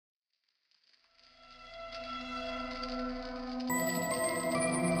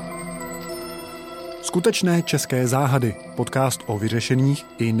Skutečné české záhady. Podcast o vyřešených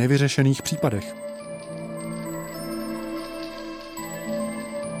i nevyřešených případech.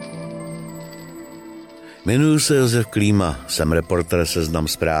 Jmenuji se Josef Klíma, jsem reportér Seznam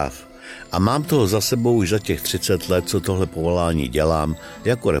Zpráv a mám toho za sebou už za těch 30 let, co tohle povolání dělám,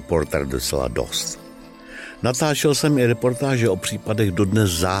 jako reportér docela dost. Natáčel jsem i reportáže o případech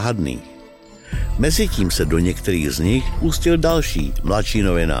dodnes záhadných. Mezitím se do některých z nich pustil další, mladší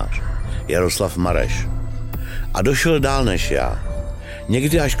novinář, Jaroslav Mareš. A došel dál než já.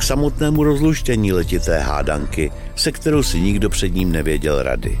 Někdy až k samotnému rozluštění letité hádanky, se kterou si nikdo před ním nevěděl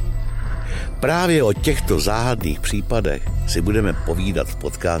rady. Právě o těchto záhadných případech si budeme povídat v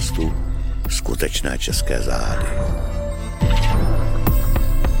podcastu Skutečné české záhady.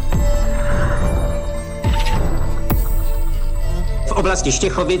 V oblasti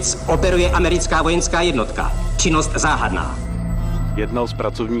Štěchovic operuje americká vojenská jednotka. Činnost záhadná. Jednal s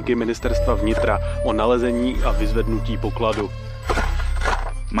pracovníky ministerstva vnitra o nalezení a vyzvednutí pokladu.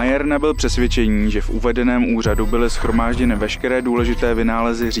 Majer nabyl přesvědčení, že v uvedeném úřadu byly shromážděny veškeré důležité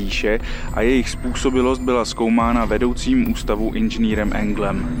vynálezy říše a jejich způsobilost byla zkoumána vedoucím ústavu inženýrem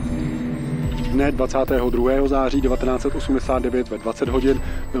Englem. Dne 22. září 1989 ve 20 hodin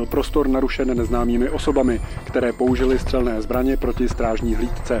byl prostor narušen neznámými osobami, které použili střelné zbraně proti strážní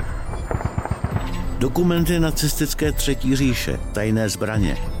hlídce. Dokumenty nacistické třetí říše, tajné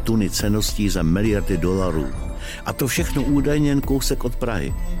zbraně, tuny cenností za miliardy dolarů. A to všechno údajně jen kousek od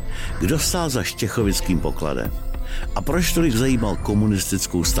Prahy. Kdo stál za štěchovickým pokladem? A proč tolik zajímal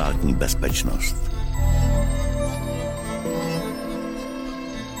komunistickou státní bezpečnost?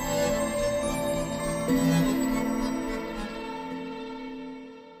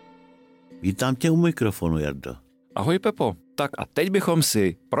 Vítám tě u mikrofonu, Jardo. Ahoj, Pepo. Tak a teď bychom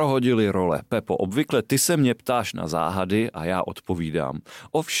si prohodili role. Pepo, obvykle ty se mě ptáš na záhady a já odpovídám.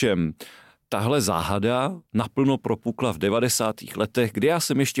 Ovšem, tahle záhada naplno propukla v 90. letech, kdy já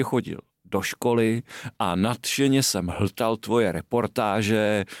jsem ještě chodil do školy a nadšeně jsem hltal tvoje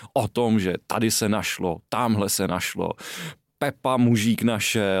reportáže o tom, že tady se našlo, tamhle se našlo. Pepa Mužík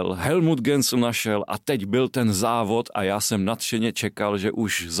našel, Helmut Gaensel našel a teď byl ten závod a já jsem nadšeně čekal, že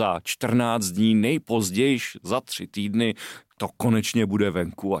už za 14 dní, nejpozději za 3 týdny to konečně bude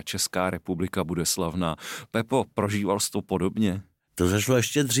venku a Česká republika bude slavná. Pepo, prožíval jsi to podobně? To zašlo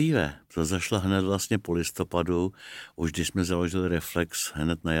ještě dříve. To zašlo hned vlastně po listopadu. Už když jsme založili Reflex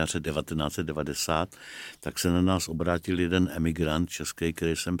hned na jaře 1990, tak se na nás obrátil jeden emigrant český,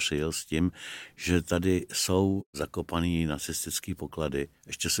 který jsem přijel s tím, že tady jsou zakopaný nacistický poklady.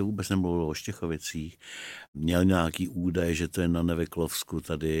 Ještě se vůbec nemluvilo o Štěchovicích. Měl nějaký údaj, že to je na Neveklovsku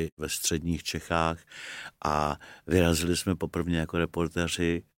tady ve středních Čechách a vyrazili jsme poprvé jako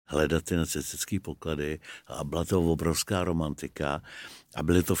reportéři hledat ty nacistické poklady a byla to obrovská romantika a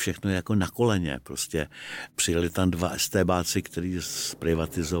byly to všechno jako na koleně. Prostě přijeli tam 2 estébáci, kteří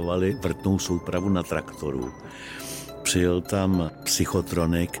zprivatizovali vrtnou soupravu na traktoru. Přijel tam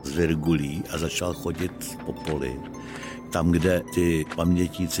psychotronik z Virgulí a začal chodit po poli. Tam, kde ty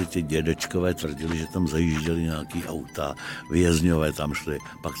pamětíci, ty dědečkové tvrdili, že tam zajížděli nějaký auta, vězňové tam šli,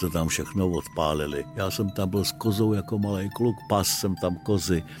 pak to tam všechno odpálili. Já jsem tam byl s kozou jako malý kluk, pas jsem tam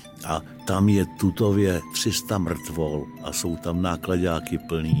kozy a tam je tutově 300 mrtvol a jsou tam nákladáky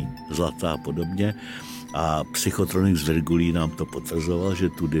plný zlata a podobně. A psychotronik z Virgulí nám to potvrzoval, že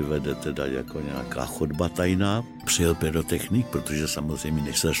tudy vede teda jako nějaká chodba tajná. Přijel pyrotechnik, protože samozřejmě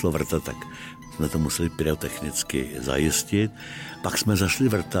než se zašlo vrtat, tak jsme to museli pyrotechnicky zajistit. Pak jsme zašli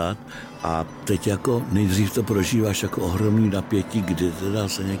vrtat a teď jako nejdřív to prožíváš jako ohromný napětí, kdy teda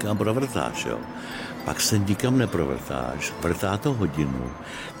se někam provrtáš, jo. Pak se nikam neprovrtáš, vrtá to hodinu,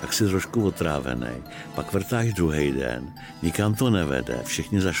 tak si trošku otrávený, pak vrtáš druhý den, nikam to nevede,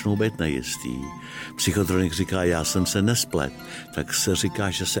 všichni začnou být nejistý. Psychotronik říká, já jsem se nesplet, tak se říká,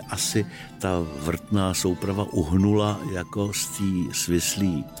 že se asi ta vrtná souprava uhnula jako z té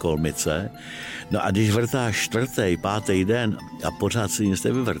svislý kolmice. No a když vrtáš 4., 5. den a pořád si nic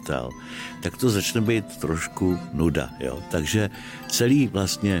nevyvrtal, tak to začne být trošku nuda, jo. Takže celý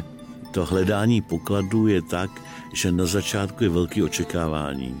vlastně to hledání pokladů je tak, že na začátku je velké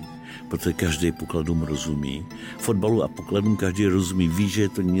očekávání, protože každý pokladům rozumí. Fotbalu a pokladům každý rozumí, ví, že je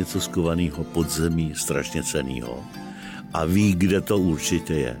to něco skovaného podzemí, strašně cennýho a ví, kde to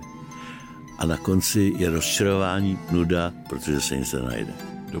určitě je. A na konci je rozčarování, nuda, protože se nic nenajde.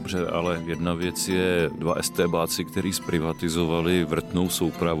 Dobře, ale jedna věc je dva estébáci, který zprivatizovali vrtnou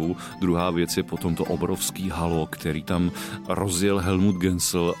soupravu, druhá věc je potom to obrovský halo, který tam rozjel Helmut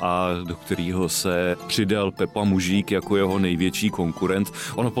Gaensel a do kterého se přidal Pepa Mužík jako jeho největší konkurent.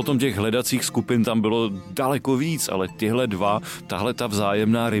 Ono potom těch hledacích skupin tam bylo daleko víc, ale tyhle dva, tahle ta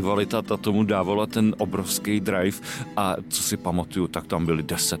vzájemná rivalita, ta tomu dávala ten obrovský drive a co si pamatuju, tak tam byly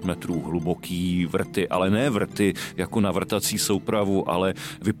 10 metrů hluboký vrty, ale ne vrty jako na vrtací soupravu, ale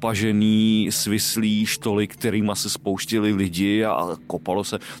vypažený, svislý štoly, kterýma se spouštili lidi a kopalo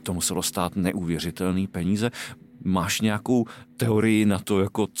se. To muselo stát neuvěřitelný peníze. Máš nějakou teorii na to,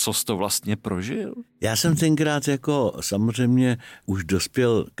 jako co jsi to vlastně prožil? Já jsem tenkrát jako samozřejmě už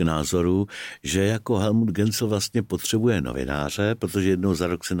dospěl k názoru, že jako Helmut Gaensel vlastně potřebuje novináře, protože jednou za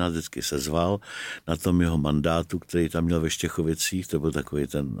rok se nás vždycky sezval na tom jeho mandátu, který tam měl ve Štěchovicích, to byl takový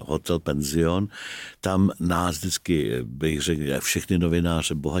ten hotel penzion, tam nás vždycky, bych řekl, všechny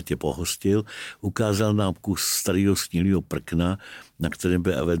novináře bohatě pohostil, ukázal nám kus starého snílého prkna, na kterém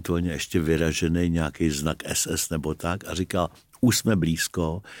byl eventuálně ještě vyražený nějaký znak SS nebo tak a říkal, už jsme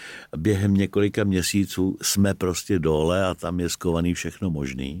blízko, během několika měsíců jsme prostě dole a tam je skovaný všechno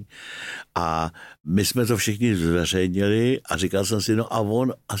možný. A my jsme to všichni zveřejnili a říkal jsem si, no a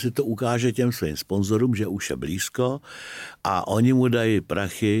on asi to ukáže těm svým sponzorům, že už je blízko a oni mu dají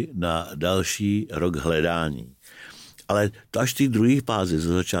prachy na další rok hledání. Ale to až v té druhé fázi,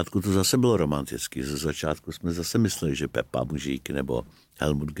 ze začátku to zase bylo romantický. Ze začátku jsme zase mysleli, že Pepa Mužík nebo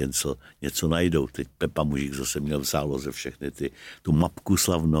Helmut Gaensel něco najdou. Teď Pepa Mužík zase měl v záloze všechny tu mapku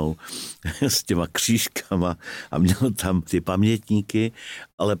slavnou s těma křížkama a měl tam ty pamětníky.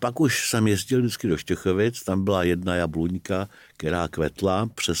 Ale pak už jsem jezdil vždycky do Štěchovic, tam byla jedna jabluňka, která kvetla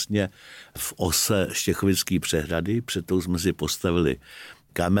přesně v ose Štěchovický přehrady. Před tou jsme si postavili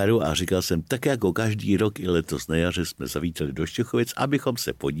kameru a říkal jsem, tak jako každý rok i letos na jaře jsme zavítali do Štěchovic, abychom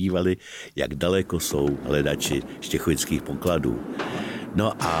se podívali, jak daleko jsou hledači štěchovických pokladů.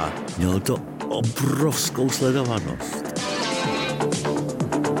 No a mělo to obrovskou sledovanost.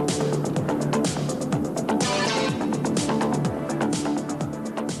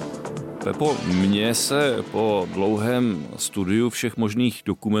 Pepo, mně se po dlouhém studiu všech možných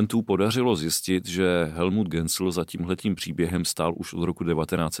dokumentů podařilo zjistit, že Helmut Gaensel za tímhletím příběhem stál už od roku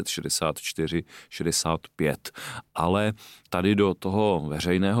 1964-65, ale tady do toho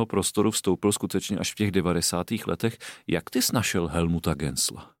veřejného prostoru vstoupil skutečně až v těch 90. letech. Jak ty jsi našel Helmuta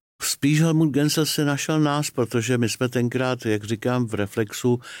Gaensela? Spíš Helmut Gaensel se našel nás, protože my jsme tenkrát, jak říkám, v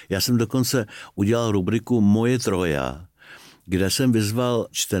Reflexu, já jsem dokonce udělal rubriku Moje troja, kde jsem vyzval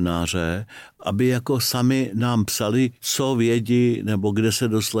čtenáře, aby jako sami nám psali, co vědí nebo kde se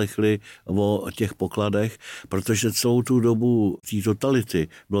doslechli o těch pokladech, protože celou tu dobu té totality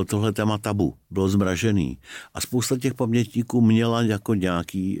bylo tohle téma tabu, bylo zmražený. A spousta těch pamětníků měla jako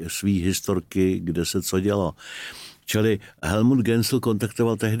nějaký svý historky, kde se co dělo. Čili Helmut Gaensel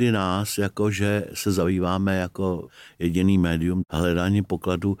kontaktoval tehdy nás, jako že se zabýváme jako jediný médium hledání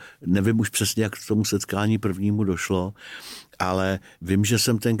pokladu. Nevím už přesně, jak k tomu setkání prvnímu došlo, ale vím, že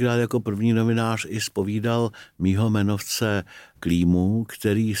jsem tenkrát jako první novinář i zpovídal mýho jmenovce Klímu,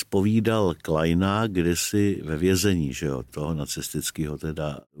 který zpovídal Kleina kdysi ve vězení, že jo, toho nacistického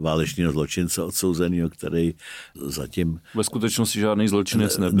teda válečného zločince odsouzeného, který zatím ve skutečnosti žádný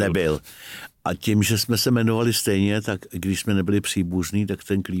zločinec nebyl. A tím, že jsme se jmenovali stejně, tak když jsme nebyli příbuzní, tak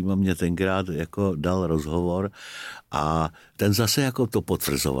ten Klíma mě tenkrát jako dal rozhovor a ten zase jako to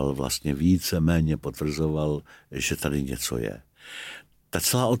potvrzoval vlastně, víceméně potvrzoval, že tady něco je. Ta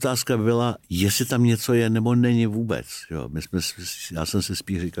celá otázka byla, jestli tam něco je nebo není vůbec. Jo, já jsem si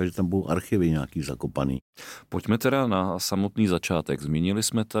spíš říkal, že tam budou archivy nějaký zakopaný. Pojďme teda na samotný začátek. Zmínili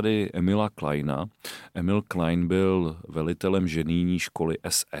jsme tady Emila Kleina. Emil Klein byl velitelem ženijní školy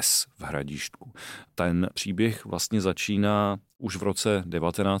SS v Hradištku. Ten příběh vlastně začíná už v roce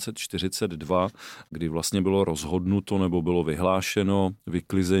 1942, kdy vlastně bylo rozhodnuto nebo bylo vyhlášeno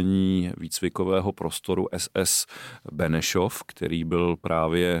vyklizení výcvikového prostoru SS Benešov, který byl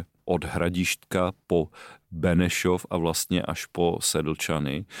právě od Hradištka po Benešov a vlastně až po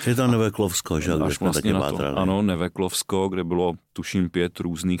Sedlčany. Je to Neveklovsko, že? Až vlastně na to, ano, Neveklovsko, kde bylo tuším 5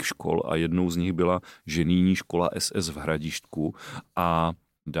 různých škol a jednou z nich byla ženijní škola SS v Hradištku a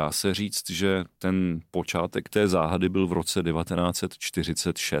dá se říct, že ten počátek té záhady byl v roce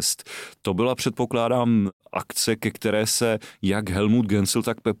 1946. To byla, předpokládám, akce, ke které se jak Helmut Gaensel,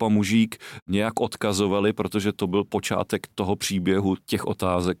 tak Pepa Mužík nějak odkazovali, protože to byl počátek toho příběhu, těch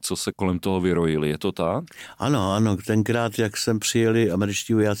otázek, co se kolem toho vyrojily. Je to tak? Ano, tenkrát, jak sem přijeli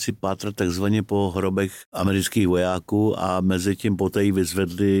američtí vojáci pátrat takzvaně po hrobech amerických vojáků a mezi tím poté jí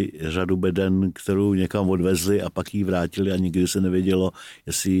vyzvedli řadu beden, kterou někam odvezli a pak ji vrátili a nikdy se nevědělo,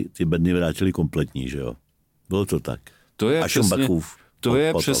 jestli si ty bedny vrátili kompletní, že jo? Bylo to tak. To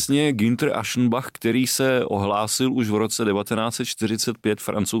je přesně Günther Aschenbach, který se ohlásil už v roce 1945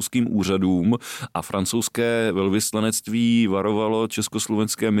 francouzským úřadům a francouzské velvyslanectví varovalo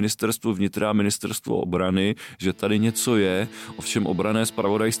československé ministerstvo vnitra a ministerstvo obrany, že tady něco je. Ovšem obranné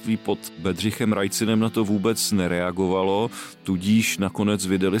zpravodajství pod Bedřichem Rajcinem na to vůbec nereagovalo, tudíž nakonec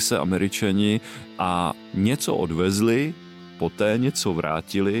vydali se Američani a něco odvezli, poté něco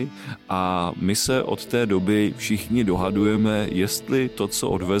vrátili a my se od té doby všichni dohadujeme, jestli to, co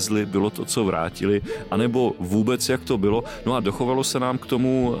odvezli, bylo to, co vrátili, anebo vůbec jak to bylo. No a dochovalo se nám k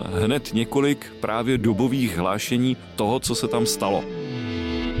tomu hned několik právě dobových hlášení toho, co se tam stalo.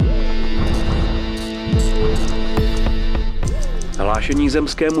 Hlášení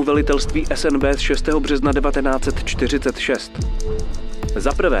zemskému velitelství SNB z 6. března 1946.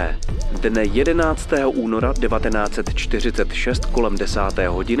 Za prvé, dne 11. února 1946 kolem 10.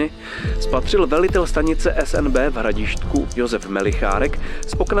 hodiny spatřil velitel stanice SNB v Hradištku Josef Melichárek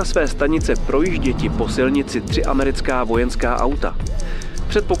z okna své stanice projížděti po silnici 3 americká vojenská auta.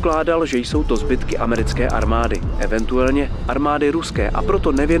 Předpokládal, že jsou to zbytky americké armády, eventuálně armády ruské, a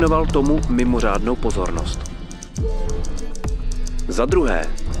proto nevěnoval tomu mimořádnou pozornost. Za druhé,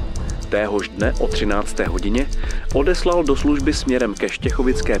 téhož dne o 13. hodině odeslal do služby směrem ke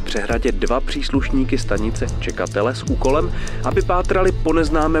Štěchovické přehradě 2 příslušníky stanice čekatele s úkolem, aby pátrali po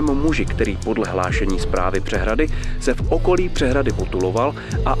neznámém muži, který podle hlášení zprávy přehrady se v okolí přehrady potuloval,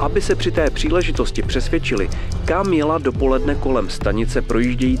 a aby se při té příležitosti přesvědčili, kam jela dopoledne kolem stanice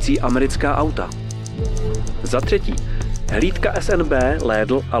projíždějící americká auta. Za třetí, hlídka SNB,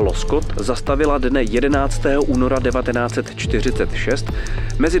 Lédl a Loskot zastavila dne 11. února 1946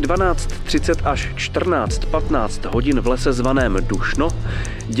 mezi 12:30 až 14:15 hodin v lese zvaném Dušno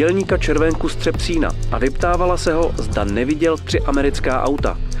dělníka Červenku z Třepsína a vyptávala se ho, zda neviděl 3 americká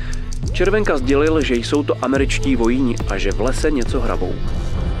auta. Červenka sdělil, že jsou to američtí vojíni a že v lese něco hrabou.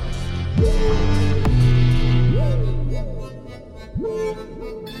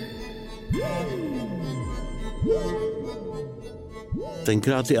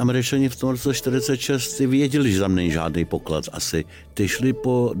 Tenkrát ty Američani v tom roce 46 věděli, že tam není žádný poklad asi. Ty šli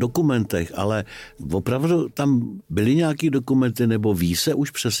po dokumentech, ale opravdu tam byly nějaký dokumenty, nebo ví se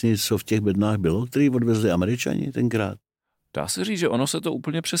už přesně, co v těch bednách bylo, který odvezli Američani tenkrát? Dá se říct, že ono se to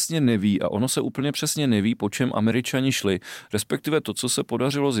úplně přesně neví a ono se úplně přesně neví, po čem Američani šli. Respektive to, co se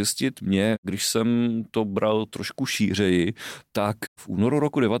podařilo zjistit mně, když jsem to bral trošku šířeji, tak v únoru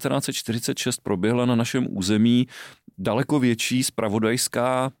roku 1946 proběhla na našem území daleko větší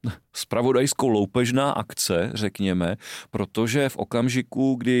spravodajsko-loupežná akce, řekněme, protože v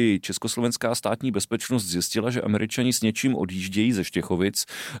okamžiku, kdy československá státní bezpečnost zjistila, že Američani s něčím odjíždějí ze Štěchovic,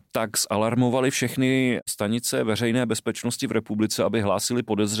 tak zalarmovali všechny stanice veřejné bezpečnosti v republice, aby hlásili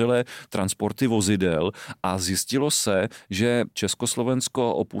podezřelé transporty vozidel, a zjistilo se, že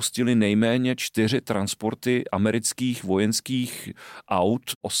Československo opustili nejméně 4 transporty amerických vojenských aut,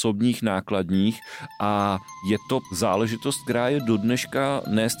 osobních nákladních, a je to záležitost, která je do dneška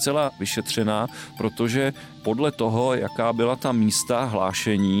ne zcela vyšetřená, protože podle toho, jaká byla ta místa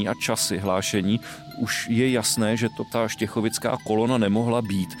hlášení a časy hlášení, už je jasné, že to ta štěchovická kolona nemohla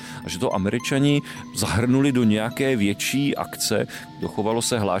být a že to Američani zahrnuli do nějaké větší akce. Dochovalo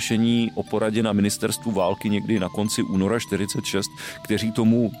se hlášení o poradě na ministerstvu války někdy na konci února 46, kteří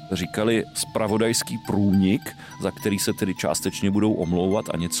tomu říkali zpravodajský průnik, za který se tedy částečně budou omlouvat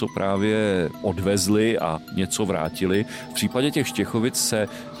a něco právě odvezli a něco vrátili. V případě těch Štěchovic se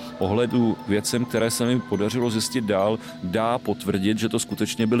ohledu věcem, které se mi podařilo zjistit dál, dá potvrdit, že to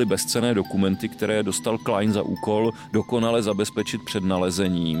skutečně byly bezcenné dokumenty, které dostal Klein za úkol dokonale zabezpečit před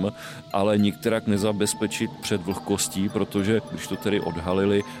nalezením, ale nikterak nezabezpečit před vlhkostí, protože když to tedy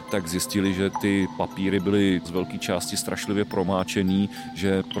odhalili, tak zjistili, že ty papíry byly z velké části strašlivě promáčený,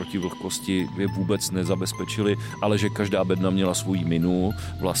 že proti vlhkosti je vůbec nezabezpečili, ale že každá bedna měla svůj minu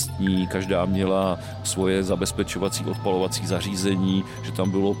vlastní, každá měla svoje zabezpečovací odpalovací zařízení, že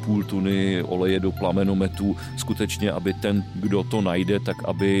tam bylo půl tuny oleje do plamenometu, skutečně, aby ten, kdo to najde, tak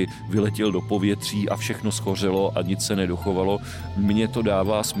aby vyletěl do povětří a všechno schořelo a nic se nedochovalo. Mně to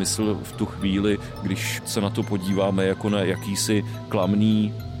dává smysl v tu chvíli, když se na to podíváme jako na jakýsi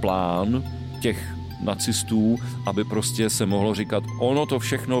klamný plán těch nacistů, aby prostě se mohlo říkat, ono to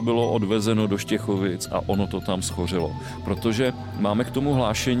všechno bylo odvezeno do Štěchovic a ono to tam schořelo. Protože máme k tomu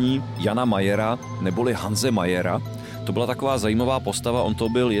hlášení Jana Majera, neboli Hanse Majera. To byla taková zajímavá postava, on to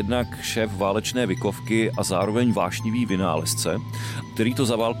byl jednak šéf válečné vykovky a zároveň vášnivý vynálezce, který to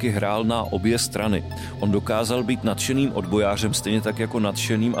za války hrál na obě strany. On dokázal být nadšeným odbojářem, stejně tak jako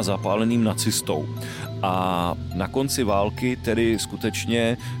nadšeným a zapáleným nacistou. a na konci války tedy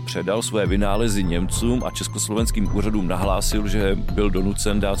skutečně předal své vynálezy Němcům a československým úřadům nahlásil, že byl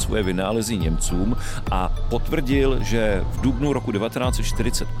donucen dát svoje vynálezy Němcům a potvrdil, že v dubnu roku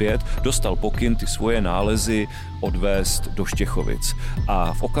 1945 dostal pokyn ty svoje nálezy odvést do Štěchovic.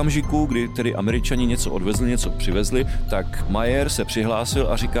 A v okamžiku, kdy tedy Američani něco odvezli, něco přivezli, tak Majer se přihlásil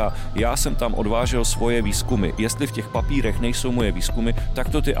a říká, já jsem tam odvážel svoje výzkumy. Jestli v těch papírech nejsou moje výzkumy, tak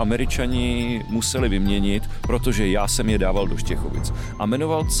to ty Američani museli vyměnit, protože já jsem je dával do Štěchovic. A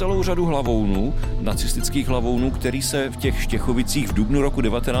jmenoval celou řadu hlavounů, nacistických hlavounů, který se v těch Štěchovicích v dubnu roku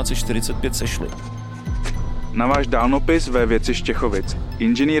 1945 sešli. Na váš dálnopis ve věci Štěchovic.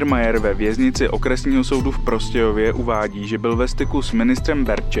 Inženýr Majer ve věznici okresního soudu v Prostějově uvádí, že byl ve styku s ministrem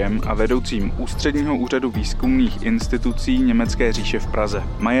Berčem a vedoucím Ústředního úřadu výzkumných institucí Německé říše v Praze.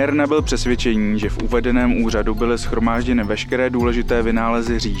 Majer nabyl přesvědčení, že v uvedeném úřadu byly shromážděny veškeré důležité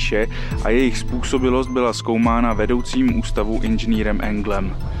vynálezy říše a jejich způsobilost byla zkoumána vedoucím ústavu inženýrem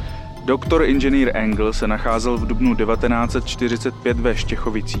Englem. Doktor inženýr Engel se nacházel v dubnu 1945 ve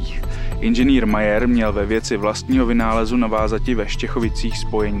Štěchovicích. Inženýr Majer měl ve věci vlastního vynálezu navázati ve Štěchovicích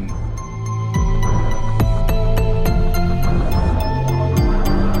spojení.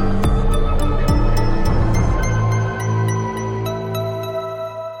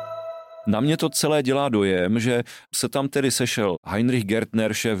 Na mě to celé dělá dojem, že se tam tedy sešel Heinrich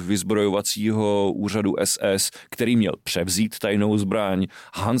Gärtner, šéf vyzbrojovacího úřadu SS, který měl převzít tajnou zbraň,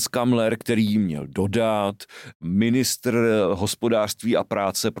 Hans Kammler, který ji měl dodat, ministr hospodářství a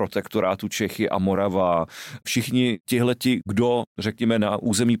práce protektorátu Čechy a Morava. Všichni tihleti, kdo, řekněme, na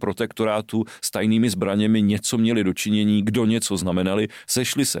území protektorátu s tajnými zbraněmi něco měli dočinění, kdo něco znamenali,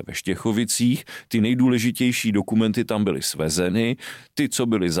 sešli se ve Štěchovicích, ty nejdůležitější dokumenty tam byly svezeny, ty, co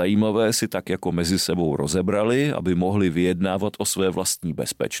byly zajímavé, si tak jako mezi sebou rozebrali, aby mohli vyjednávat o své vlastní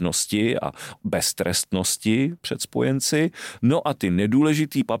bezpečnosti a beztrestnosti před spojenci. No a ty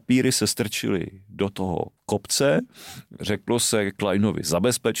nedůležitý papíry se strčily do toho kopce. Řeklo se Kleinovi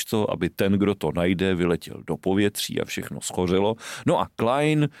zabezpeč to, aby ten, kdo to najde, vyletěl do povětří a všechno schořelo. No a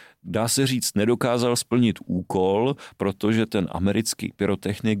Klein, dá se říct, nedokázal splnit úkol, protože ten americký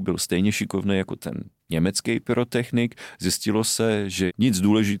pyrotechnik byl stejně šikovný jako ten německý pyrotechnik. Zjistilo se, že nic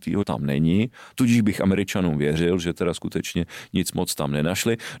důležitého tam není, tudíž bych Američanům věřil, že teda skutečně nic moc tam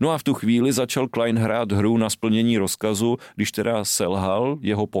nenašli. No a v tu chvíli začal Klein hrát hru na splnění rozkazu, když teda selhal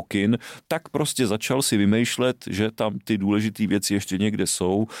jeho pokyn, tak prostě začal si vymýšlet, že tam ty důležité věci ještě někde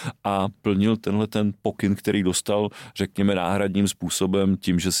jsou a plnil tenhle ten pokyn, který dostal, řekněme, náhradním způsobem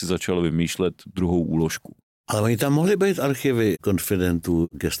tím, že si začal vymýšlet druhou úložku. Ale oni tam mohly být archivy konfidentů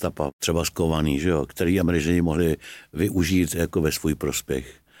gestapa, třeba skovaný, že jo, který Američani mohli využít jako ve svůj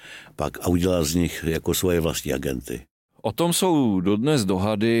prospěch pak a udělat z nich jako svoje vlastní agenty. O tom jsou dodnes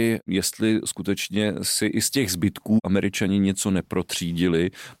dohady, jestli skutečně si i z těch zbytků Američani něco neprotřídili,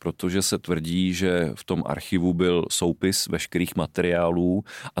 protože se tvrdí, že v tom archivu byl soupis veškerých materiálů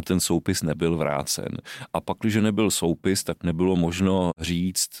a ten soupis nebyl vrácen. A pak, když nebyl soupis, tak nebylo možno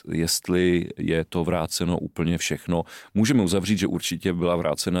říct, jestli je to vráceno úplně všechno. Můžeme uzavřít, že určitě byla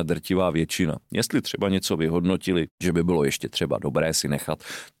vrácena drtivá většina. Jestli třeba něco vyhodnotili, že by bylo ještě třeba dobré si nechat,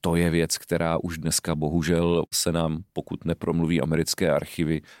 to je věc, která už dneska bohužel se nám, pokud nepromluví americké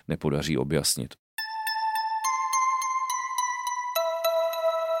archivy, nepodaří objasnit.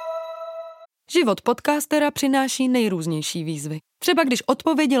 Život podcastera přináší nejrůznější výzvy. Třeba když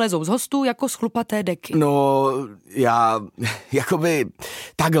odpovědi lezou z hostů jako z chlupaté deky. No, jakoby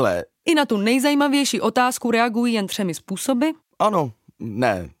takhle. I na tu nejzajímavější otázku reagují jen 3 způsoby. Ano,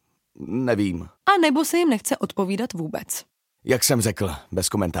 nevím. A nebo se jim nechce odpovídat vůbec. Jak jsem řekl, bez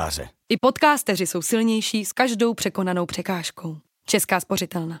komentáře. I podcasteři jsou silnější s každou překonanou překážkou. Česká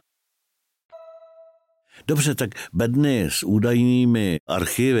spořitelna. Dobře, tak bedny s údajnými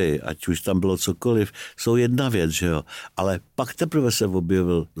archivy, ať už tam bylo cokoliv, jsou jedna věc, že jo? Ale pak teprve se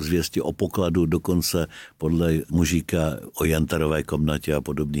objevil zvěsti o pokladu, dokonce podle Mužíka o jantarové komnatě a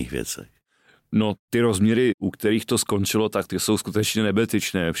podobných věcech. No, ty rozměry, u kterých to skončilo, tak ty jsou skutečně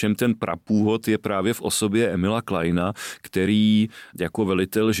nebetyčné. Všem ten prapůvod je právě v osobě Emila Kleina, který jako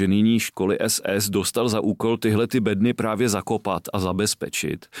velitel ženijní školy SS dostal za úkol tyhle ty bedny právě zakopat a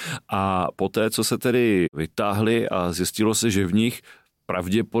zabezpečit. A poté, co se tedy vytáhli a zjistilo se, že v nich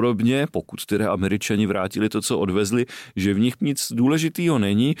pravděpodobně, pokud teda Američani vrátili to, co odvezli, že v nich nic důležitého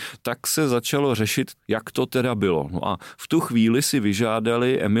není, tak se začalo řešit, jak to teda bylo. No a v tu chvíli si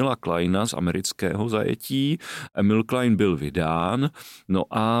vyžádali Emila Kleina z amerického zajetí. Emil Klein byl vydán, no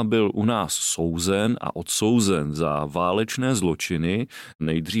a byl u nás souzen a odsouzen za válečné zločiny.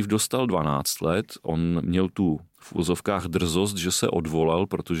 Nejdřív dostal 12 let, on měl tu v úzovkách drzost, že se odvolal,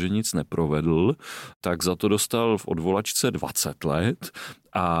 protože nic neprovedl, tak za to dostal v odvolačce 20 let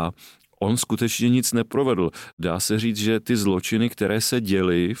a on skutečně nic neprovedl. Dá se říct, že ty zločiny, které se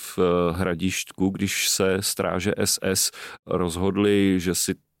děly v Hradištku, když se stráže SS rozhodli, že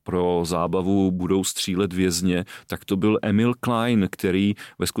si pro zábavu budou střílet vězně, tak to byl Emil Klein, který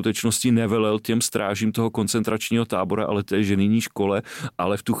ve skutečnosti nevelel těm strážím toho koncentračního tábora, ale té ženijní škole,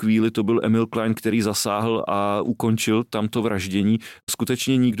 ale v tu chvíli to byl Emil Klein, který zasáhl a ukončil tamto vraždění.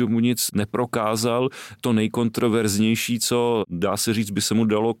 Skutečně nikdo mu nic neprokázal. To nejkontroverznější, co dá se říct, by se mu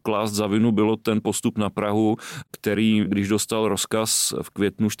dalo klást za vinu, bylo ten postup na Prahu, který, když dostal rozkaz v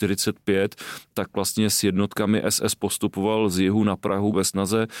květnu 45, tak vlastně s jednotkami SS postupoval z jihu na Prahu ve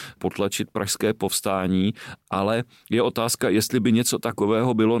snaze potlačit pražské povstání, ale je otázka, jestli by něco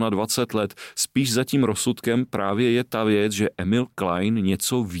takového bylo na 20 let. Spíš za tím rozsudkem právě je ta věc, že Emil Klein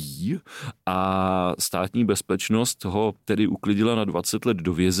něco ví a státní bezpečnost ho tedy uklidila na 20 let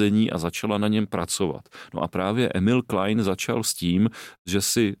do vězení a začala na něm pracovat. No a právě Emil Klein začal s tím, že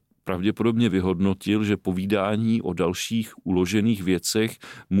si pravděpodobně vyhodnotil, že povídání o dalších uložených věcech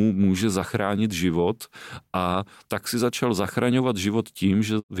mu může zachránit život a tak si začal zachraňovat život tím,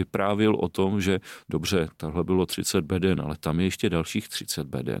 že vyprávěl o tom, že dobře, tohle bylo 30 beden, ale tam je ještě dalších 30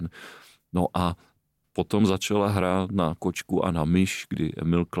 beden. No a potom začala hra na kočku a na myš, kdy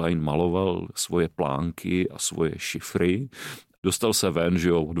Emil Klein maloval svoje plánky a svoje šifry. Dostal se ven, že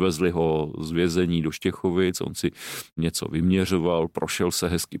jo, odvezli ho z vězení do Štěchovic, on si něco vyměřoval, prošel se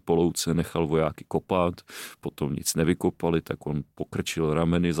hezky po louce, nechal vojáky kopat, potom nic nevykopali, tak on pokrčil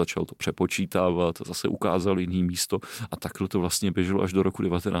rameny, začal to přepočítávat, zase ukázal jiný místo a takhle to vlastně běželo až do roku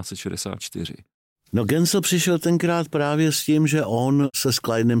 1964. No Gaensel přišel tenkrát právě s tím, že on se s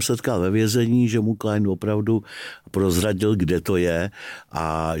Kleinem setkal ve vězení, že mu Klein opravdu prozradil, kde to je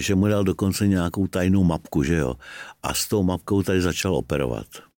a že mu dal dokonce nějakou tajnou mapku, že jo. A s tou mapkou tady začal operovat.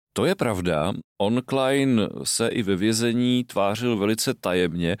 To je pravda. On Klein se i ve vězení tvářil velice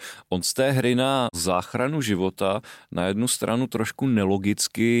tajemně. On z té hry na záchranu života na jednu stranu trošku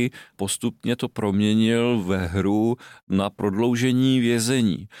nelogicky postupně to proměnil ve hru na prodloužení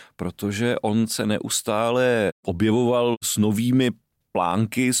vězení, protože on se neustále objevoval s novými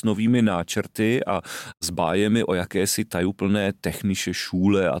plánky, s novými náčrty a s bájemi o jakési tajuplné technische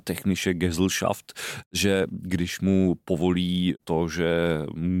Schule a technische Gesellschaft, že když mu povolí to, že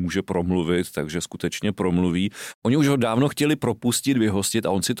může promluvit, takže skutečně promluví. Oni už ho dávno chtěli propustit, vyhostit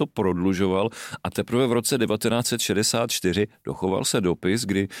a on si to prodlužoval a teprve v roce 1964 dochoval se dopis,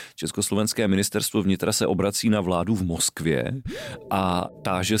 kdy Československé ministerstvo vnitra se obrací na vládu v Moskvě a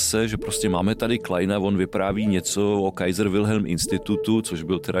táže se, že prostě máme tady Kleina, on vypráví něco o Kaiser Wilhelm Institutu, což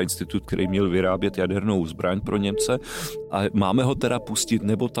byl teda institut, který měl vyrábět jadernou zbraň pro Němce a máme ho teda pustit,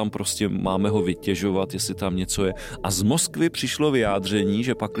 nebo tam prostě máme ho vytěžovat, jestli tam něco je. A z Moskvy přišlo vyjádření,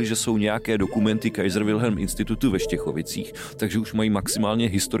 že pakliže jsou nějaké dokumenty Kaiser Wilhelm Institutu ve Štěchovicích, takže už mají maximálně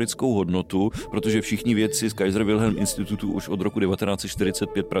historickou hodnotu, protože všichni vědci z Kaiser Wilhelm Institutu už od roku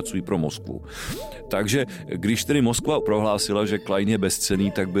 1945 pracují pro Moskvu. Takže když tedy Moskva prohlásila, že Klein je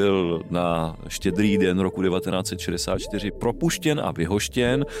bezcenný, tak byl na Štědrý den roku 1964 propuštěn a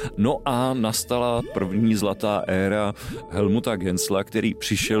vyhoštěn. No a nastala první zlatá éra Helmuta Gaensela, který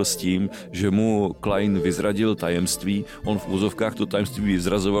přišel s tím, že mu Klein vyzradil tajemství. On v úzovkách to tajemství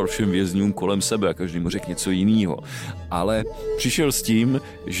vyzrazoval všem vězňům kolem sebe a každý mu řekl něco jiného. Ale přišel s tím,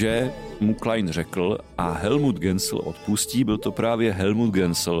 že mu Klein řekl a Helmut Gaensel odpustí, byl to právě Helmut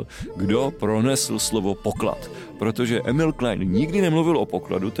Gaensel, kdo pronesl slovo poklad. Protože Emil Klein nikdy nemluvil o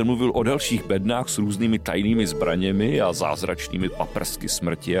pokladu, ten mluvil o dalších bednách s různými tajnými zbraněmi a zázračnými paprsky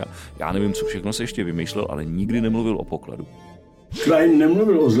smrti a já nevím, co všechno se ještě vymýšlel, ale nikdy nemluvil o pokladu. Klein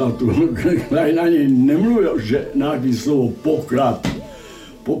nemluvil o zlatu, Klein ani nemluvil, že nějaký slovo poklad.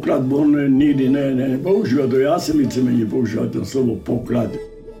 Poklad on nikdy nepoužíval, to já jsem víceméně používal to slovo poklad.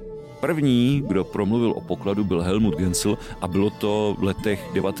 První, kdo promluvil o pokladu, byl Helmut Gaensel a bylo to v letech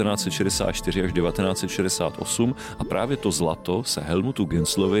 1964 až 1968 a právě to zlato se Helmutu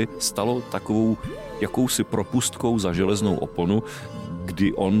Gaenselovi stalo takovou jakousi propustkou za železnou oponu,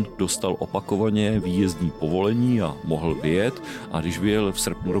 kdy on dostal opakovaně výjezdní povolení a mohl vyjet a když vyjel v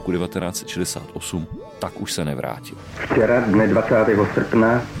srpnu roku 1968, tak už se nevrátil. Včera, dne 20.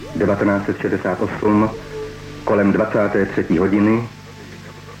 srpna 1968, kolem 23. hodiny,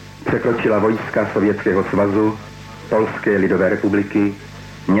 překročila vojska Sovětského svazu, Polské lidové republiky,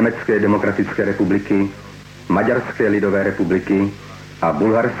 Německé demokratické republiky, Maďarské lidové republiky a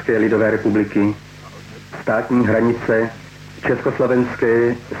Bulharské lidové republiky státní hranice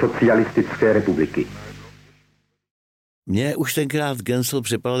Československé socialistické republiky. Mně už tenkrát Gaensel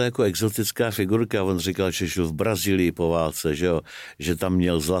připadal jako exotická figurka. On říkal, že žil v Brazílii po válce, že tam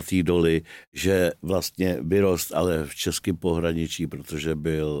měl zlatý doly, že vlastně vyrost, ale v českém pohraničí, protože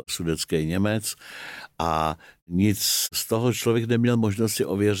byl sudetský Němec. A nic z toho člověk neměl možnost si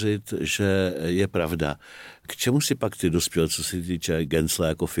ověřit, že je pravda. K čemu si pak ty dospěl, co se týče Gaensela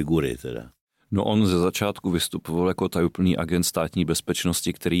jako figury teda? No on ze začátku vystupoval jako tajuplný agent státní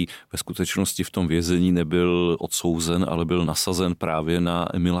bezpečnosti, který ve skutečnosti v tom vězení nebyl odsouzen, ale byl nasazen právě na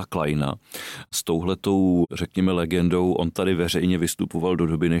Emila Kleina. S touhletou, řekněme, legendou on tady veřejně vystupoval do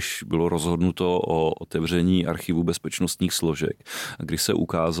doby, než bylo rozhodnuto o otevření archivu bezpečnostních složek. A když se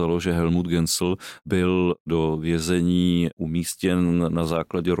ukázalo, že Helmut Gaensel byl do vězení umístěn na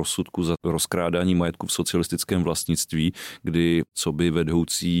základě rozsudku za rozkrádání majetku v socialistickém vlastnictví, kdy coby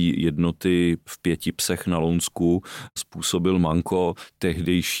vedoucí jednoty v 5 Psech na Lounsku způsobil manko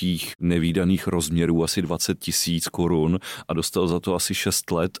tehdejších nevídaných rozměrů asi 20 000 korun a dostal za to asi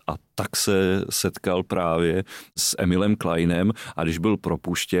 6 let a tak se setkal právě s Emilem Kleinem a když byl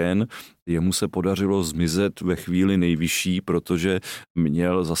propuštěn, jemu se podařilo zmizet ve chvíli nejvyšší, protože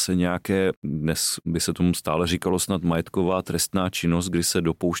měl zase nějaké, dnes by se tomu stále říkalo snad majetková trestná činnost, kdy se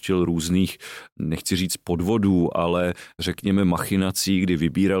dopouštěl různých, nechci říct podvodů, ale řekněme machinací, kdy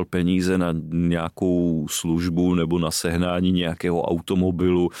vybíral peníze na nějakou službu nebo na sehnání nějakého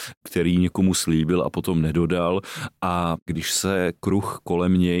automobilu, který někomu slíbil a potom nedodal. A když se kruh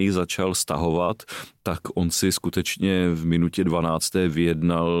kolem něj začal stahovat, tak on si skutečně v minutě 12.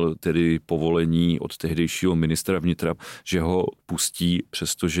 vyjednal tedy povolení od tehdejšího ministra vnitra, že ho pustí,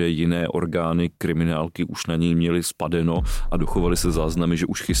 přestože jiné orgány kriminálky už na něj měli spadeno a dochovaly se záznamy, že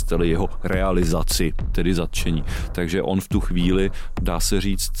už chystali jeho realizaci, tedy zatčení. Takže on v tu chvíli, dá se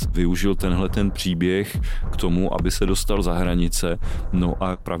říct, využil tenhle ten příběh k tomu, aby se dostal za hranice. No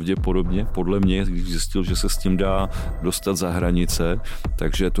a pravděpodobně, podle mě, když zjistil, že se s tím dá dostat za hranice,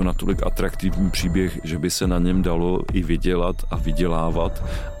 takže je to natolik atraktivní příběh, že by se na něm dalo i vydělat a vydělávat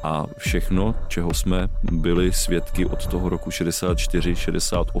a všechno, čeho jsme byli svědky od toho roku 64,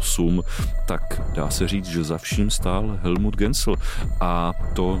 68, tak dá se říct, že za vším stál Helmut Gaensel. A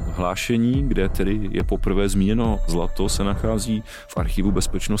to hlášení, kde tedy je poprvé zmíněno zlato, se nachází v archivu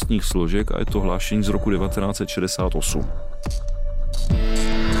bezpečnostních složek a je to hlášení z roku 1968.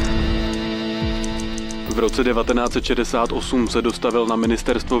 V roce 1968 se dostavil na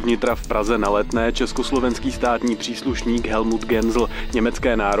ministerstvo vnitra v Praze na Letné československý státní příslušník Helmut Gaensel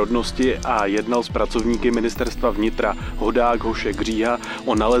německé národnosti a jednal s pracovníky ministerstva vnitra Hodák Hoše Gříha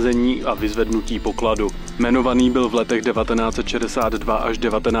o nalezení a vyzvednutí pokladu. Jmenovaný byl v letech 1962 až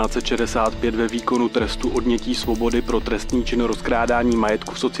 1965 ve výkonu trestu odnětí svobody pro trestný čin rozkrádání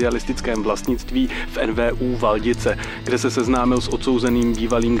majetku v socialistickém vlastnictví v NVU Valdice, kde se seznámil s odsouzeným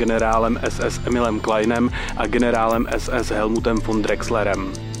bývalým generálem SS Emilem Kleinem a generálem SS Helmutem von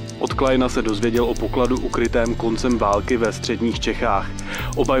Drexlerem. Od Kleina se dozvěděl o pokladu ukrytém koncem války ve středních Čechách.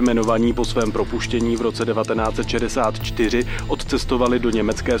 Oba jmenovaní po svém propuštění v roce 1964 odcestovali do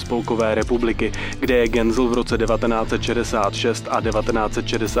Německé spolkové republiky, kde je Gaensel v roce 1966 a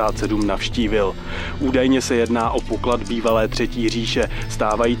 1967 navštívil. Údajně se jedná o poklad bývalé Třetí říše,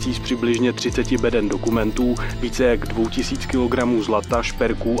 stávající z přibližně 30 beden dokumentů, více jak 2000 kg zlata,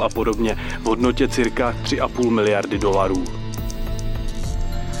 šperků a podobně, v hodnotě cirka 3,5 miliardy dolarů.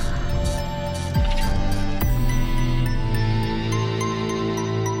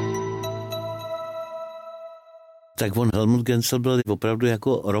 Tak on Helmut Gaensel byl opravdu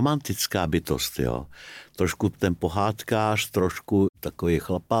jako romantická bytost, jo. Trošku ten pohádkář, trošku takový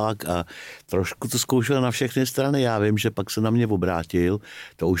chlapák a trošku to zkoušel na všechny strany. Já vím, že pak se na mě obrátil,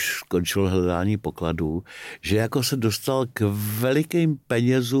 to už skončilo hledání pokladů, že jako se dostal k velikým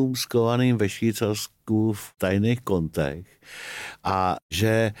penězům skovaným ve Švýcarsku v tajných kontech a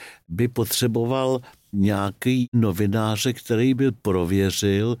že by potřeboval nějaký novináře, který by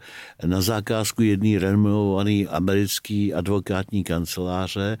prověřil na zakázku jedné renomované americké advokátní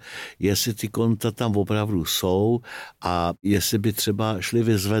kanceláře, jestli ty konta tam opravdu jsou a jestli by třeba šli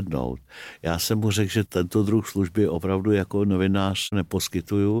vyzvednout. Já jsem mu řekl, že tento druh služby opravdu jako novinář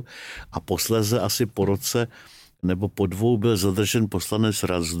neposkytuju a posléze asi po roce nebo po 2 byl zadržen poslanec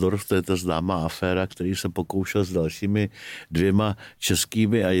Ransdorf, to je ta známá aféra, který se pokoušel s dalšími 2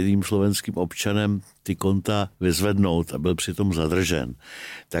 českými a jedním slovenským občanem ty konta vyzvednout a byl přitom zadržen.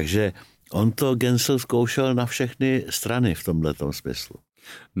 Takže on to Gaensel zkoušel na všechny strany v tomhletom smyslu.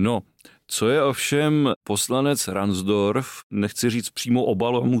 No, Co je ovšem poslanec Ransdorf, nechci říct přímo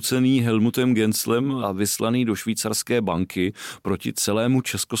obalomucený Helmutem Gaenselem a vyslaný do švýcarské banky proti celému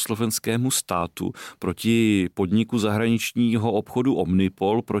československému státu, proti podniku zahraničního obchodu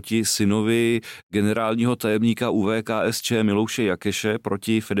Omnipol, proti synovi generálního tajemníka UVKSČ Milouše Jakeše,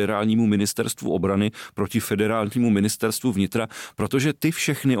 proti federálnímu ministerstvu obrany, proti federálnímu ministerstvu vnitra, protože ty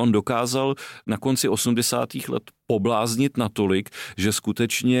všechny on dokázal na konci 80. let pobláznit natolik, že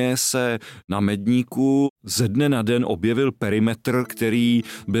skutečně se na Medníku ze dne na den objevil perimetr, který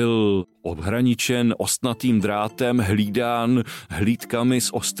byl ohraničen ostnatým drátem, hlídán hlídkami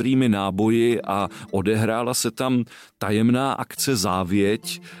s ostrými náboji a odehrála se tam tajemná akce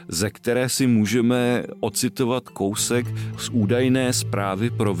Závěť, ze které si můžeme ocitovat kousek z údajné zprávy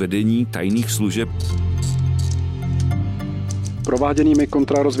pro vedení tajných služeb. Prováděnými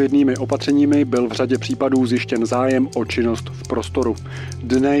kontrarozvědnými opatřeními byl v řadě případů zjištěn zájem o činnost v prostoru.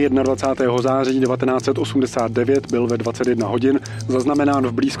 Dne 21. září 1989 byl ve 21 hodin zaznamenán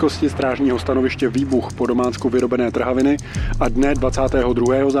v blízkosti strážního stanoviště výbuch po domácku vyrobené trhaviny a dne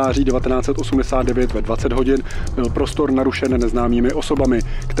 22. září 1989 ve 20 hodin byl prostor narušen neznámými osobami,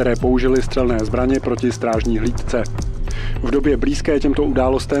 které použili střelné zbraně proti strážní hlídce. V době blízké těmto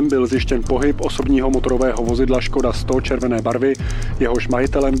událostem byl zjištěn pohyb osobního motorového vozidla Škoda 100 červené barvy, jehož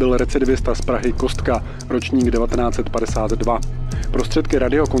majitelem byl recidivista z Prahy Kostka, ročník 1952. Prostředky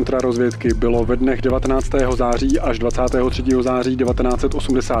radiokontrarozvědky bylo ve dnech 19. září až 23. září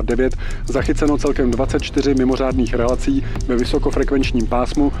 1989 zachyceno celkem 24 mimořádných relací ve vysokofrekvenčním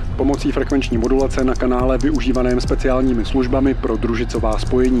pásmu pomocí frekvenční modulace na kanále využívaném speciálními službami pro družicová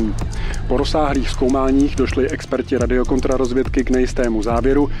spojení. Po rozsáhlých zkoumáních došli experti radiokontrarozvědky k nejistému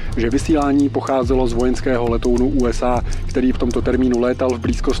závěru, že vysílání pocházelo z vojenského letounu USA, který v tomto termínu létal v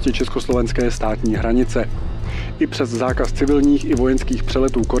blízkosti československé státní hranice. I přes zákaz civilních i vojenských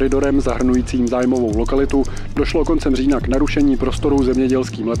přeletů koridorem zahrnujícím zájmovou lokalitu došlo koncem října k narušení prostoru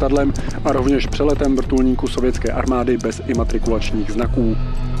zemědělským letadlem a rovněž přeletem vrtulníku sovětské armády bez imatrikulačních znaků.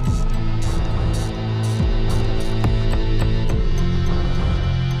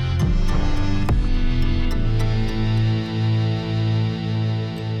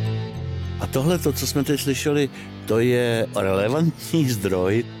 Tohle, co jsme teď slyšeli, to je relevantní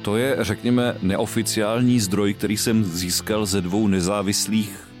zdroj. To je, řekněme, neoficiální zdroj, který jsem získal ze 2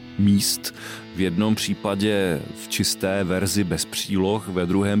 nezávislých míst. V jednom případě v čisté verzi bez příloh, ve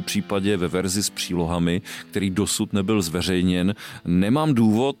druhém případě ve verzi s přílohami, který dosud nebyl zveřejněn. Nemám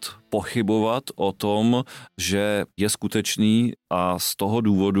důvod pochybovat o tom, že je skutečný a z toho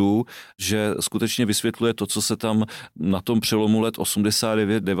důvodu, že skutečně vysvětluje to, co se tam na tom přelomu let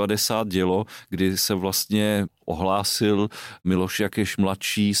 89-90 dělo, kdy se vlastně ohlásil Miloš Jakeš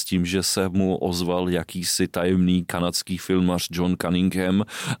mladší s tím, že se mu ozval jakýsi tajemný kanadský filmař John Cunningham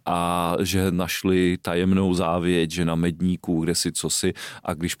a že našli tajemnou závěť, že na Medníku, kde si cosi,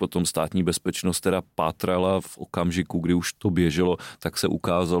 a když potom státní bezpečnost teda pátrala v okamžiku, kdy už to běželo, tak se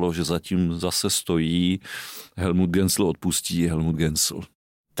ukázalo, že zatím zase stojí Helmut Gaensel odpustí Helmut Gaensel.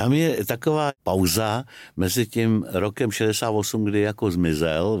 Tam je taková pauza mezi tím rokem 68, kdy jako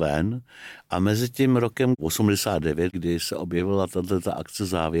zmizel ven, a mezi tím rokem 89, kdy se objevila tato akce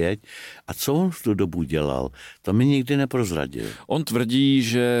Závěť. A co on v tu dobu dělal? To mi nikdy neprozradil. On tvrdí,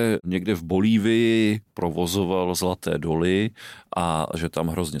 že někde v Bolívii provozoval zlaté doly a že tam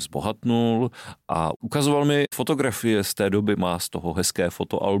hrozně zbohatnul a ukazoval mi fotografie z té doby, má z toho hezké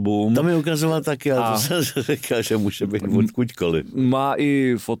fotoalbum. To mi ukazoval taky, ale to jsem říkal, že může být odkudkoliv. Má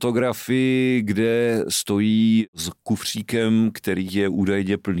i fotografii, kde stojí s kufříkem, který je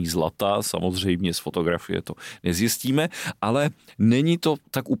údajně plný zlata. Samozřejmě z fotografie to nezjistíme, ale není to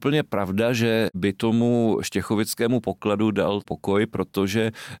tak úplně pravda, že by tomu štěchovickému pokladu dal pokoj,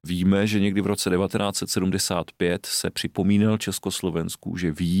 protože víme, že někdy v roce 1975 se připomínal Československu,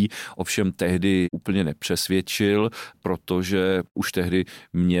 že ví, ovšem tehdy úplně nepřesvědčil, protože už tehdy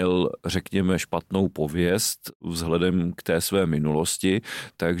měl, řekněme, špatnou pověst vzhledem k té své minulosti,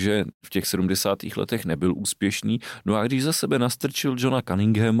 takže v těch 70. letech nebyl úspěšný. No a když za sebe nastrčil Johna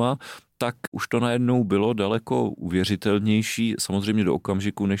Cunninghama, tak už to najednou bylo daleko uvěřitelnější, samozřejmě do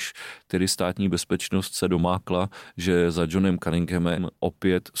okamžiku, než tedy státní bezpečnost se domákla, že za Johnem Cunninghamem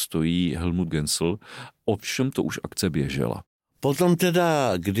opět stojí Helmut Gaensel, ovšem to už akce běžela. Potom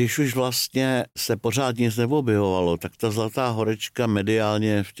teda, když už vlastně se pořád nic neobjevovalo, tak ta zlatá horečka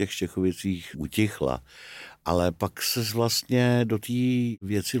mediálně v těch Štěchovicích utichla. Ale pak se vlastně do té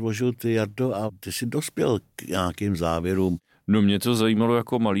věci vložil ty, Jardo, a ty si dospěl k nějakým závěrům. No mě to zajímalo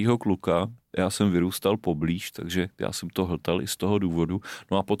jako malýho kluka, já jsem vyrůstal poblíž, takže já jsem to hltal i z toho důvodu.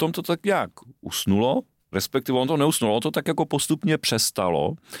 No a potom to tak nějak usnulo Respektive on to neusnul, on to tak jako postupně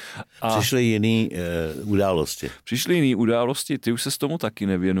přestalo. A přišly jiné události. Přišly jiné události, ty už se s tomu taky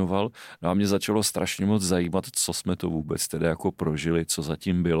nevěnoval. No a mě začalo strašně moc zajímat, co jsme to vůbec tedy jako prožili, co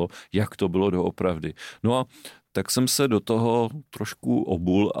zatím bylo, jak to bylo doopravdy. No a tak jsem se do toho trošku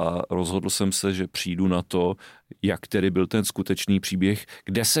obul a rozhodl jsem se, že přijdu na to, jak tedy byl ten skutečný příběh,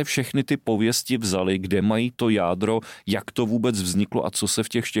 kde se všechny ty pověsti vzaly, kde mají to jádro, jak to vůbec vzniklo a co se v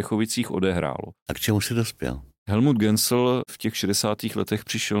těch Štěchovicích odehrálo. A k čemu jsi dospěl? Helmut Gaensel v těch 60. letech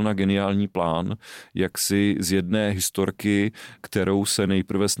přišel na geniální plán, jak si z jedné historky, kterou se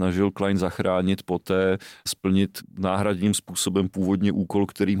nejprve snažil Klein zachránit, poté splnit náhradním způsobem původně úkol,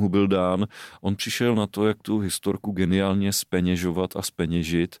 který mu byl dán. On přišel na to, jak tu historku geniálně zpeněžovat a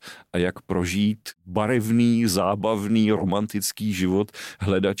zpeněžit a jak prožít barevný, zábavný, romantický život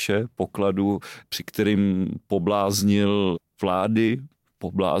hledače pokladu, při kterým pobláznil vlády,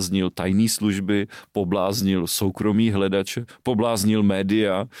 pobláznil tajné služby, pobláznil soukromí hledače, pobláznil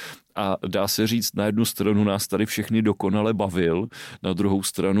média a dá se říct, na jednu stranu nás tady všechny dokonale bavil, na druhou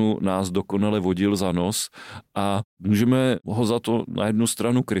stranu nás dokonale vodil za nos a můžeme ho za to na jednu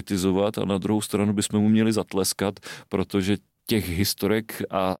stranu kritizovat a na druhou stranu bychom mu měli zatleskat, protože těch historek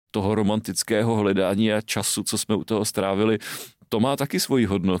a toho romantického hledání a času, co jsme u toho strávili, to má taky svoji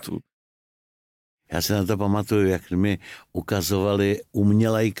hodnotu. Já si na to pamatuju, jak mi ukazovali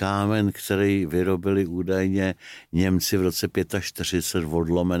umělej kámen, který vyrobili údajně Němci v roce 45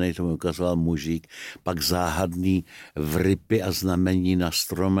 odlomený, to mi ukazoval Mužík, pak záhadný vrypy a znamení na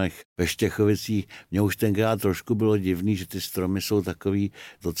stromech ve Štěchovicích. Mně už tenkrát trošku bylo divný, že ty stromy jsou takový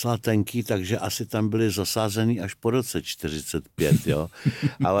docela tenký, takže asi tam byly zasázený až po roce 45, jo.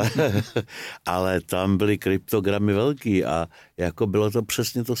 Ale tam byly kryptogramy velký a jako bylo to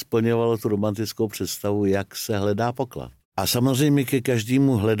přesně, to splňovalo tu romantickou představu, jak se hledá poklad. A samozřejmě ke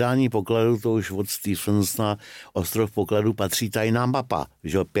každému hledání pokladu, to už od Stephensona, ostrov pokladu, patří tajná mapa,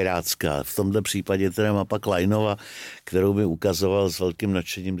 že pirátská. V tomto případě teda mapa Kleinova, kterou mi ukazoval s velkým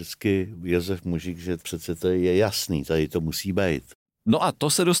nadšením vždycky Josef Mužík, že přece to je jasný, tady to musí být. No a to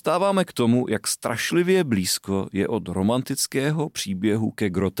se dostáváme k tomu, jak strašlivě blízko je od romantického příběhu ke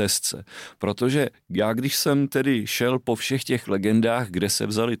grotesce. Protože já, když jsem tedy šel po všech těch legendách, kde se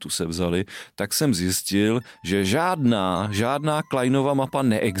vzali, tu se vzali, tak jsem zjistil, že žádná Kleinova mapa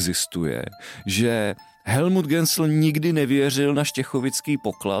neexistuje. Že Helmut Gaensel nikdy nevěřil na štěchovický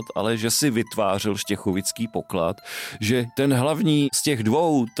poklad, ale že si vytvářel štěchovický poklad, že ten hlavní z těch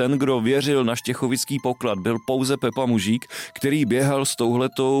dvou, ten, kdo věřil na štěchovický poklad, byl pouze Pepa Mužík, který běhal s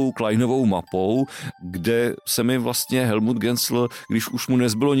touhletou Kleinovou mapou, kde se mi vlastně Helmut Gaensel, když už mu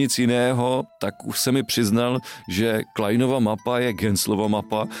nezbylo nic jiného, tak už se mi přiznal, že Kleinova mapa je Gaenselova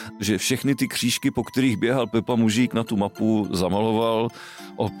mapa, že všechny ty křížky, po kterých běhal Pepa Mužík, na tu mapu zamaloval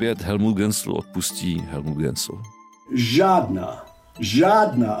opět Helmut Gaensel, odpustí Helmut Gaensel.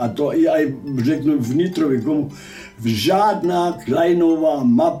 Žádná, a to i aj řeknu vnitrově komu, žádná Kleinova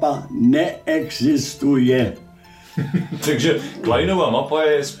mapa neexistuje. Takže Kleinova mapa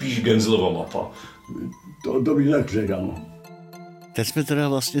je spíš Gaenselova mapa. To bych tak řekl. Teď jsme teda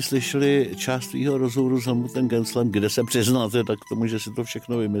vlastně slyšeli část tvýho rozhovoru s Helmutem Gaenselem, kde se přiznáte tak k tomu, že si to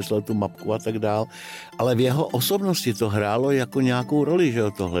všechno vymyslel, tu mapku a tak dál, ale v jeho osobnosti to hrálo jako nějakou roli, že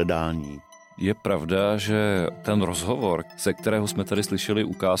to hledání. Je pravda, že ten rozhovor, ze kterého jsme tady slyšeli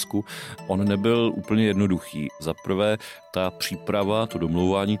ukázku, on nebyl úplně jednoduchý. Za prvé, ta příprava, to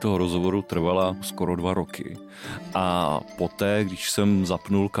domlouvání toho rozhovoru trvala skoro 2 roky. A poté, když jsem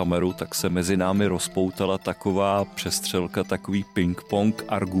zapnul kameru, tak se mezi námi rozpoutala taková přestřelka, takový ping-pong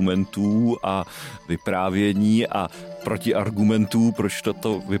argumentů a vyprávění a protiargumentů, proč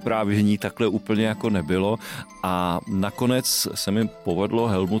toto vyprávění takhle úplně jako nebylo. A nakonec se mi povedlo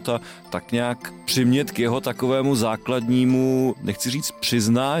Helmuta tak nějak přimět k jeho takovému základnímu, nechci říct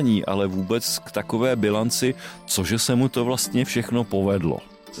přiznání, ale vůbec k takové bilanci, cože se mu to vlastně všechno povedlo.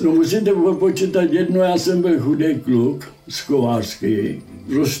 No musíte počítat jedno, já jsem byl chudý kluk z Kovářský.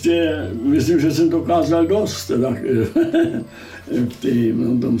 Prostě myslím, že jsem dokázal dost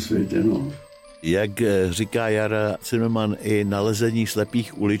v tom světě, no. Jak říká Jara Zimmerman, i nalezení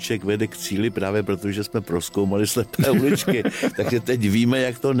slepých uliček vede k cíli právě protože jsme prozkoumali slepé uličky. Takže teď víme,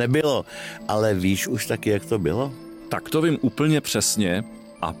 jak to nebylo. Ale víš už taky, jak to bylo? Tak to vím úplně přesně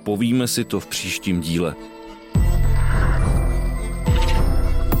a povíme si to v příštím díle.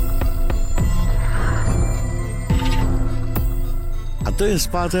 A to je z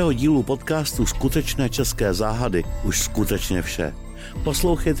 5. dílu podcastu Skutečné české záhady už skutečně vše.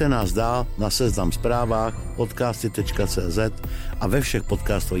 Poslouchejte nás dál na Seznam Zprávách, podcasty.cz a ve všech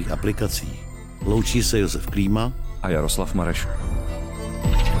podcastových aplikacích. Loučí se Josef Klíma a Jaroslav Mareš.